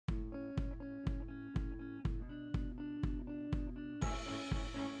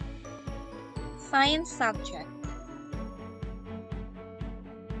Science subject.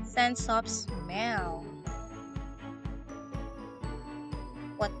 Sense of smell.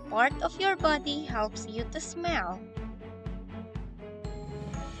 What part of your body helps you to smell?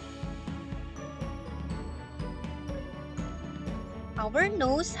 Our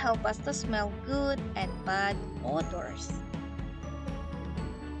nose helps us to smell good and bad odors.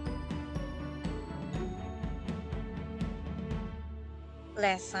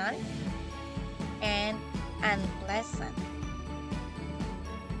 Pleasant and unpleasant.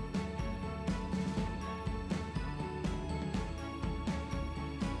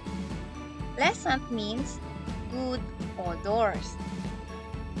 Pleasant means good odors,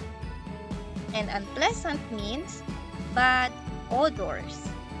 and unpleasant means bad odors.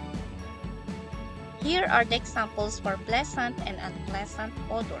 Here are the examples for pleasant and unpleasant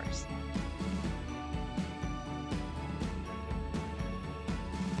odors.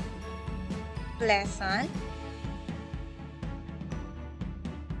 Pleasant,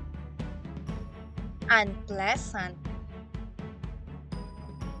 unpleasant,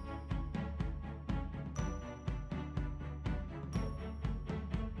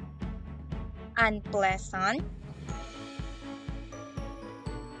 unpleasant,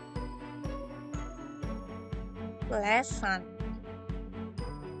 pleasant,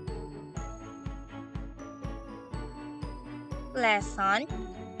 pleasant,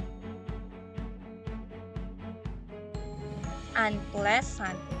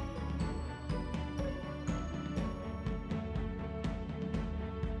 unpleasant,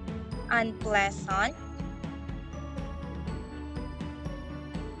 unpleasant,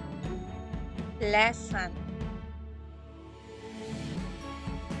 pleasant.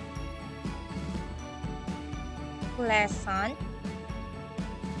 Pleasant,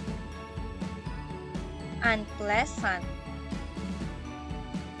 unpleasant.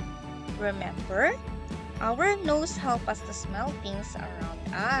 Remember, our nose helps us to smell things around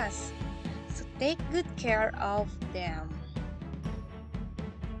us, so take good care of them.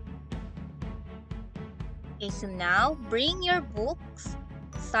 Okay, so now bring your books,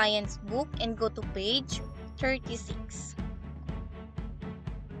 science book, and go to page 36.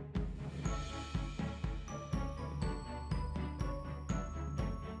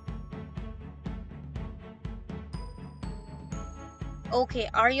 Okay,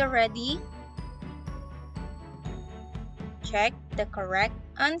 are you ready? Check the correct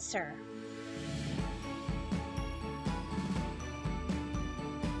answer.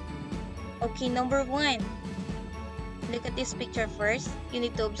 Okay, number 1. Look at this picture first. You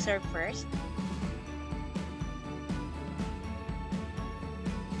need to observe first.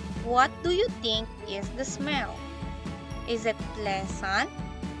 What do you think is the smell? Is it pleasant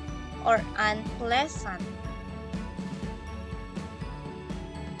or unpleasant?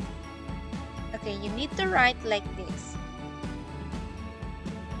 Okay, you need to write like this.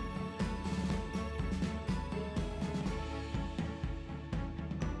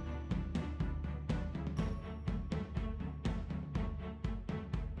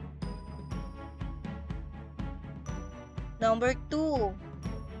 Number 2.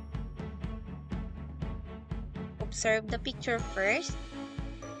 Observe the picture first.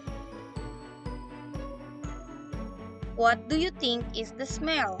 What do you think is the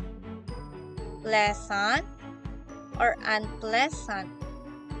smell? Pleasant or unpleasant?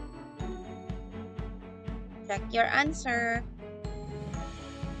 Check your answer.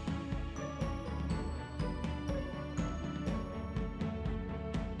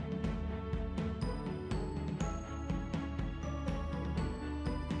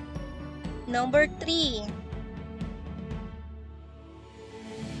 Number 3.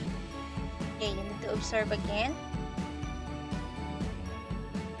 Okay, you need to observe again.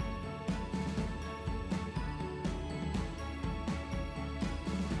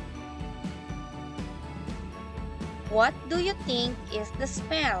 What do you think is the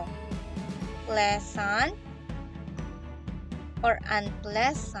smell? Pleasant or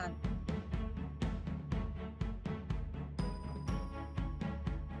unpleasant?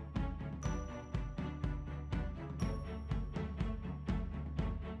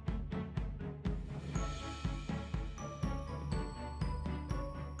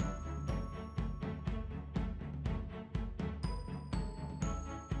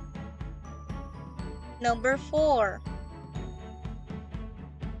 Number 4.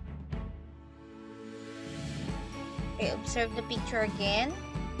 Okay, observe the picture again.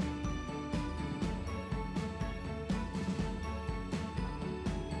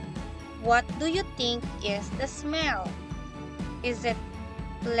 What do you think is the smell? Is it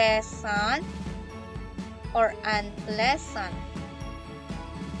pleasant or unpleasant?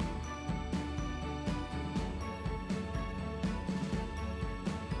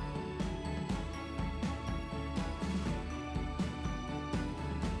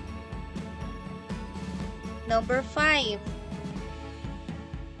 Number 5.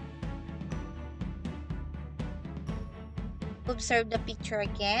 Observe the picture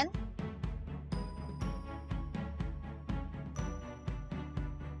again.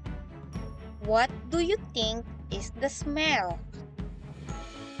 What do you think is the smell?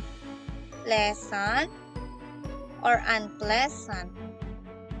 Pleasant or unpleasant?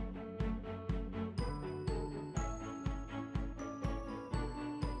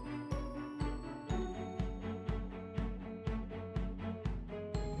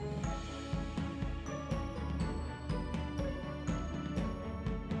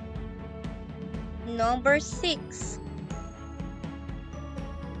 Number 6.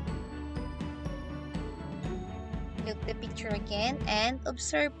 Look the picture again and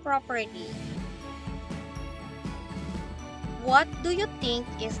observe properly. What do you think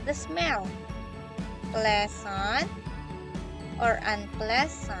is the smell? Pleasant or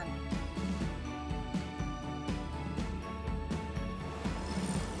unpleasant?